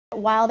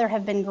While there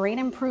have been great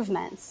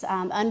improvements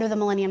under the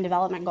Millennium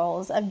Development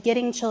Goals of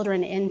getting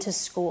children into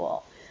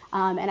school,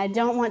 and I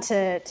don't want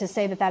to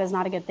say that that is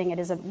not a good thing. It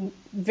is a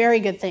very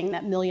good thing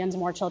that millions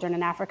more children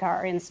in Africa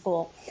are in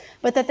school,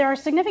 but that there are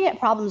significant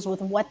problems with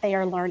what they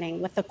are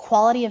learning, with the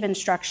quality of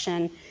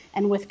instruction,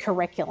 and with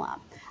curriculum.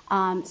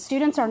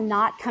 Students are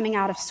not coming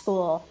out of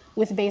school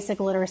with basic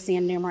literacy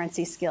and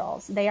numeracy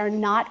skills. They are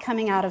not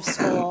coming out of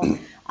school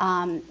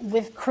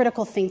with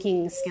critical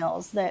thinking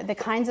skills, the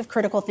kinds of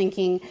critical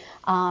thinking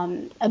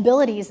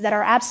abilities that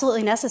are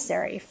absolutely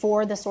necessary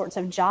for the sorts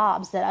of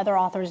jobs that other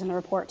authors in the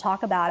report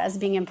talk about as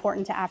being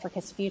important to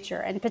Africa's future.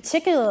 And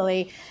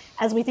particularly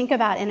as we think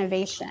about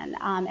innovation,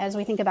 as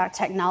we think about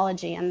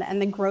technology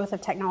and the growth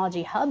of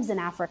technology hubs in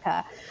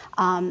Africa,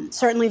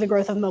 certainly the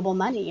growth of mobile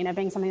money,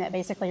 being something that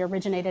basically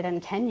originated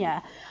in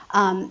Kenya,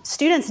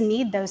 students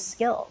need those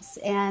skills.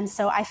 And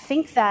so I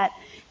think that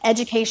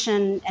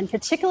education, and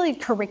particularly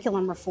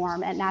curriculum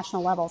reform at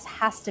national levels,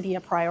 has to be a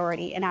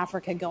priority in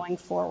Africa going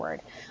forward.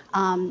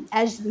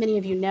 As many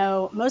of you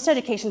know, most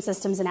education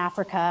systems in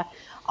Africa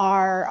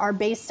are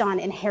based on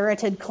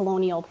inherited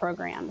colonial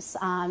programs.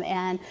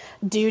 And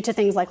due to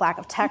things like lack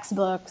of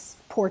textbooks,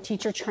 poor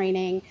teacher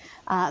training,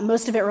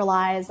 most of it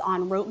relies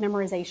on rote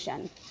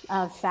memorization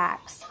of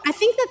facts. I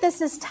think that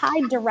this is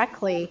tied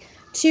directly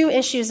to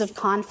issues of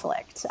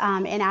conflict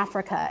in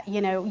Africa.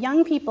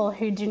 Young people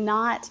who do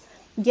not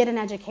get an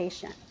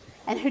education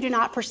and who do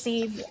not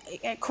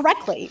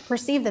correctly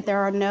perceive that there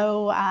are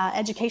no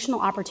educational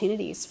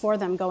opportunities for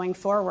them going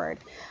forward.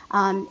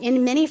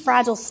 In many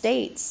fragile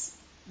states,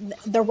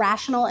 the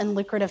rational and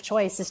lucrative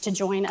choice is to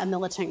join a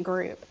militant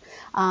group.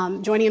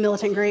 Joining a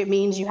militant group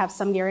means you have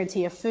some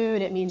guarantee of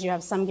food. It means you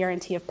have some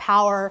guarantee of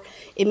power.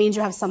 It means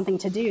you have something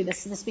to do.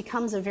 This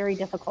becomes a very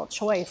difficult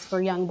choice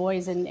for young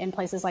boys in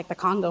places like the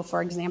Congo,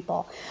 for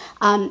example.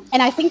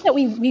 And I think that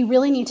we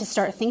really need to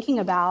start thinking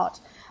about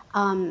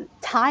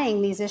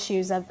tying these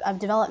issues of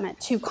development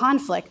to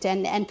conflict,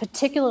 and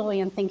particularly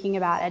in thinking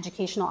about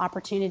educational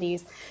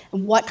opportunities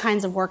and what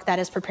kinds of work that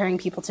is preparing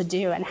people to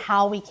do, and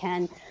how we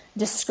can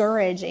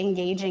discourage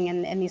engaging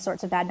in these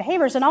sorts of bad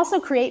behaviors, and also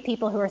create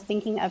people who are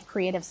thinking of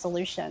creative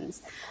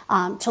solutions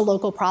to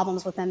local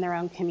problems within their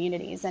own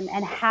communities, and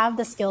have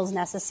the skills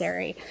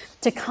necessary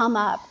to come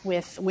up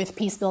with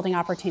peace-building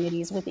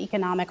opportunities, with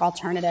economic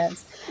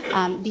alternatives,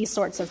 these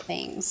sorts of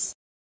things.